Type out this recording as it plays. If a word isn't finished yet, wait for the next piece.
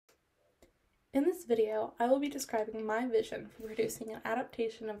In this video, I will be describing my vision for producing an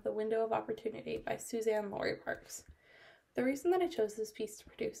adaptation of The Window of Opportunity by Suzanne Laurie Parks. The reason that I chose this piece to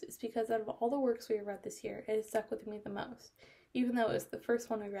produce is because out of all the works we have read this year, it has stuck with me the most, even though it was the first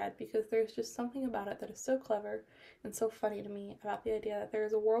one we read, because there's just something about it that is so clever and so funny to me about the idea that there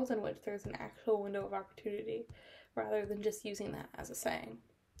is a world in which there is an actual window of opportunity, rather than just using that as a saying.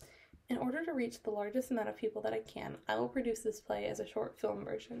 In order to reach the largest amount of people that I can, I will produce this play as a short film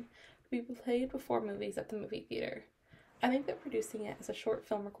version, to be played before movies at the movie theater. I think that producing it as a short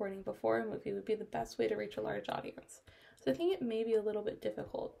film recording before a movie would be the best way to reach a large audience, so I think it may be a little bit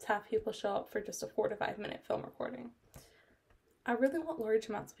difficult to have people show up for just a 4 to 5 minute film recording. I really want large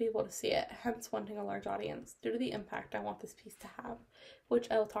amounts of people to see it, hence wanting a large audience, due to the impact I want this piece to have, which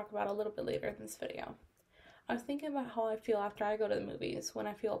I will talk about a little bit later in this video. I was thinking about how I feel after I go to the movies, when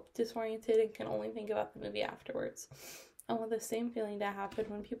I feel disoriented and can only think about the movie afterwards. I want the same feeling to happen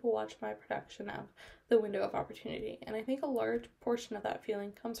when people watch my production of The Window of Opportunity, and I think a large portion of that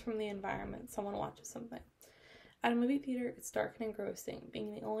feeling comes from the environment someone watches something. At a movie theater, it's dark and engrossing,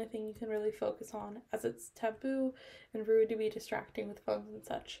 being the only thing you can really focus on, as it's taboo and rude to be distracting with phones and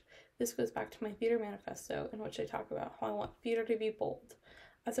such. This goes back to my theater manifesto, in which I talk about how I want theater to be bold,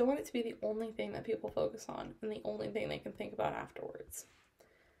 as I want it to be the only thing that people focus on and the only thing they can think about afterwards.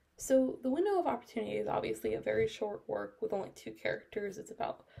 So, The Window of Opportunity is obviously a very short work with only 2 characters. It's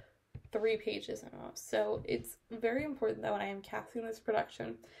about 3 pages at most. So, it's very important that when I am casting this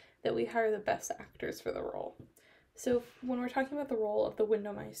production, that we hire the best actors for the role. So, when we're talking about the role of the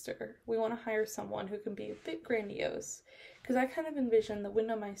Windowmeister, we want to hire someone who can be a bit grandiose, because I kind of envision the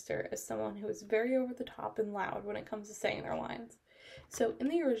Windowmeister as someone who is very over the top and loud when it comes to saying their lines. So in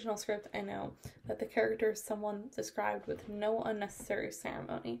the original script, I know that the character is someone described with no unnecessary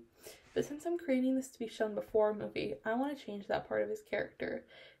ceremony. But since I'm creating this to be shown before a movie, I want to change that part of his character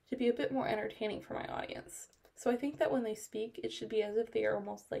to be a bit more entertaining for my audience. So I think that when they speak, it should be as if they are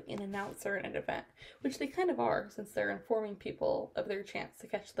almost like an announcer in an event, which they kind of are, since they're informing people of their chance to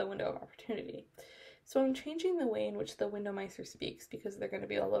catch the window of opportunity. So I'm changing the way in which the Windowmeister speaks, because they're going to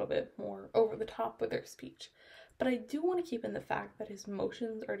be a little bit more over the top with their speech. But I do want to keep in the fact that his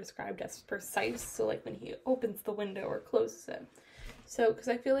motions are described as precise, so like when he opens the window or closes it. So, because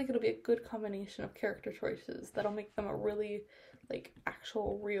I feel like it'll be a good combination of character choices that'll make them a really, like,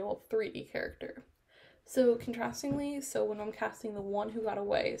 actual, real 3D character. So, contrastingly, so when I'm casting the one who got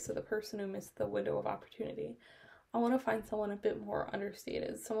away, so the person who missed the window of opportunity, I want to find someone a bit more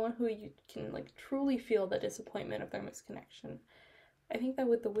understated, someone who you can, like, truly feel the disappointment of their misconnection. I think that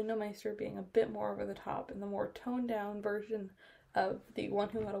with the Windowmeister being a bit more over the top and the more toned down version of the one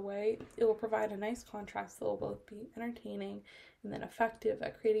who got away, it will provide a nice contrast that will both be entertaining and then effective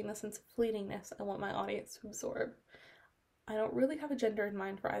at creating the sense of fleetingness I want my audience to absorb. I don't really have a gender in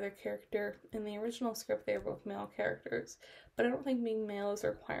mind for either character. In the original script, they are both male characters, but I don't think being male is a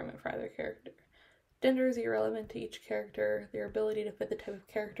requirement for either character. Gender is irrelevant to each character. Their ability to fit the type of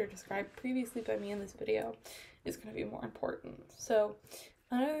character described previously by me in this video is going to be more important. So,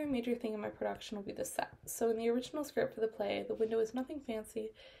 another major thing in my production will be the set. So in the original script for the play, the window is nothing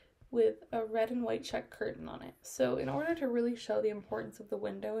fancy with a red and white check curtain on it. So in order to really show the importance of the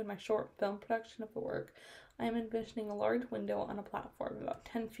window in my short film production of the work, I am envisioning a large window on a platform about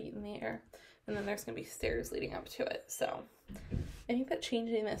 10 feet in the air, and then there's going to be stairs leading up to it. So I think that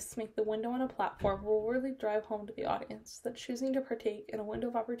changing this to make the window on a platform will really drive home to the audience that choosing to partake in a window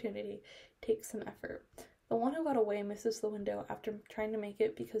of opportunity takes some effort. The one who got away misses the window after trying to make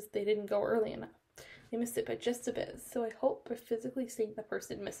it because they didn't go early enough. They missed it by just a bit, so I hope by physically seeing the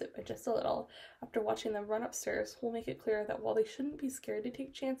person miss it by just a little after watching them run upstairs will make it clear that while they shouldn't be scared to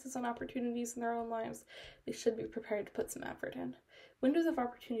take chances on opportunities in their own lives, they should be prepared to put some effort in. Windows of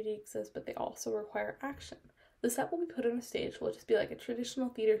opportunity exist, but they also require action. The set will be put on a stage, will just be like a traditional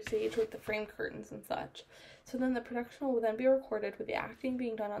theater stage with the framed curtains and such. So then the production will then be recorded with the acting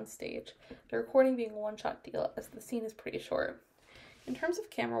being done on stage, the recording being a one-shot deal as the scene is pretty short. In terms of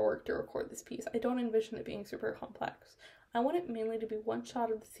camera work to record this piece, I don't envision it being super complex. I want it mainly to be one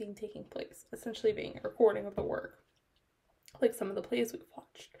shot of the scene taking place, essentially being a recording of the work, like some of the plays we've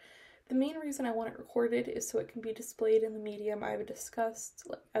watched. The main reason I want it recorded is so it can be displayed in the medium I've discussed,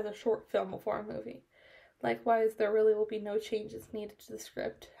 like as a short film before a movie. Likewise, there really will be no changes needed to the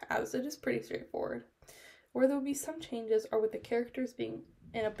script, as it is pretty straightforward. Where there will be some changes are with the characters being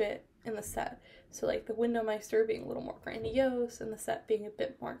in a bit in the set, so like the Windowmeister being a little more grandiose and the set being a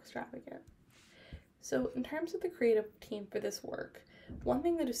bit more extravagant. So in terms of the creative team for this work, one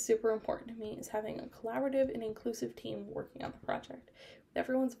thing that is super important to me is having a collaborative and inclusive team working on the project, with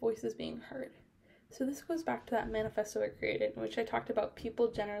everyone's voices being heard. So this goes back to that manifesto I created, in which I talked about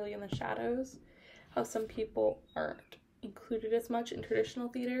people generally in the shadows, how some people aren't included as much in traditional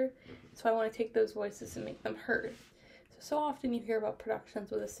theater, so I want to take those voices and make them heard. So often you hear about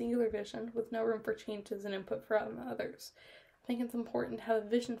productions with a singular vision, with no room for changes and input from others. I think it's important to have a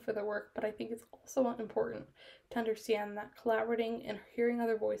vision for the work, but I think it's also important to understand that collaborating and hearing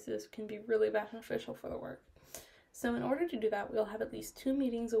other voices can be really beneficial for the work. So in order to do that, we'll have at least 2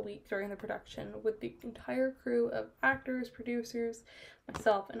 meetings a week during the production with the entire crew of actors, producers,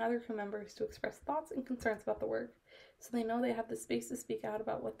 myself, and other crew members to express thoughts and concerns about the work, so they know they have the space to speak out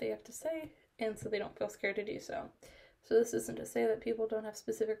about what they have to say, and so they don't feel scared to do so. So this isn't to say that people don't have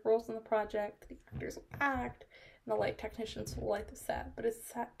specific roles in the project, the actors will act, and the light technicians will light the set, but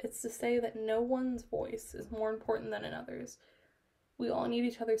it's to say that no one's voice is more important than another's. We all need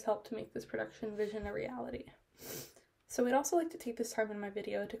each other's help to make this production vision a reality. So I'd also like to take this time in my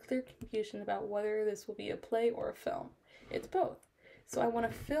video to clear confusion about whether this will be a play or a film. It's both. So I want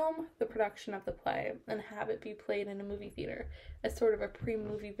to film the production of the play and have it be played in a movie theater as sort of a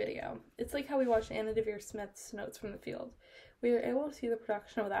pre-movie video. It's like how we watched Anna Devere Smith's Notes from the Field. We are able to see the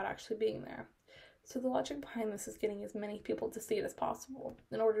production without actually being there. So the logic behind this is getting as many people to see it as possible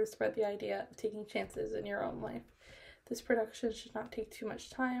in order to spread the idea of taking chances in your own life. This production should not take too much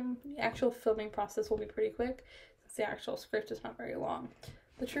time. The actual filming process will be pretty quick since the actual script is not very long.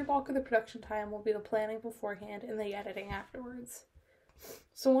 The true bulk of the production time will be the planning beforehand and the editing afterwards.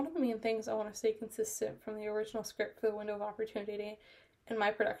 So one of the main things I want to stay consistent from the original script for the Window of Opportunity and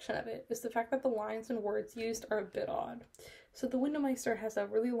my production of it is the fact that the lines and words used are a bit odd. So the Windowmeister has a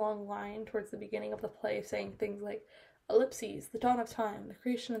really long line towards the beginning of the play saying things like ellipses, the dawn of time, the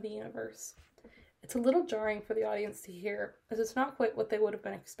creation of the universe. It's a little jarring for the audience to hear, as it's not quite what they would have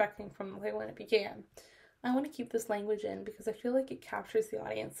been expecting from the play when it began. I want to keep this language in because I feel like it captures the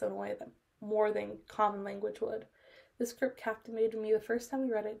audience in a way that more than common language would. This script captivated me the first time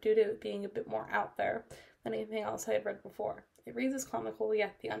we read it due to it being a bit more out there than anything else I had read before. It reads as comical,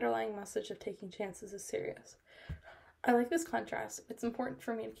 yet the underlying message of taking chances is serious. I like this contrast. It's important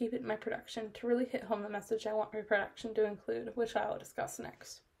for me to keep it in my production to really hit home the message I want my production to include, which I will discuss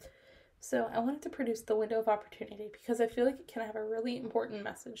next. So I wanted to produce the Window of Opportunity because I feel like it can have a really important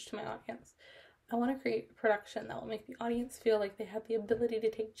message to my audience. I want to create a production that will make the audience feel like they have the ability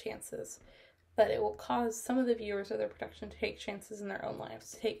to take chances, that it will cause some of the viewers of the production to take chances in their own lives,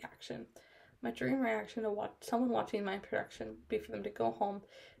 to take action. My dream reaction to someone watching my production would be for them to go home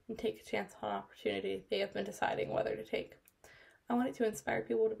and take a chance on an opportunity they have been deciding whether to take. I want it to inspire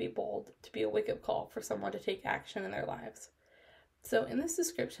people to be bold, to be a wake-up call for someone to take action in their lives. So in this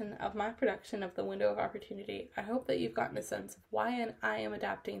description of my production of the Window of Opportunity, I hope that you've gotten a sense of why I am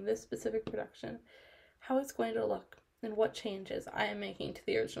adapting this specific production, how it's going to look, and what changes I am making to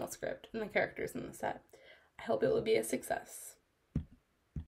the original script and the characters in the set. I hope it will be a success.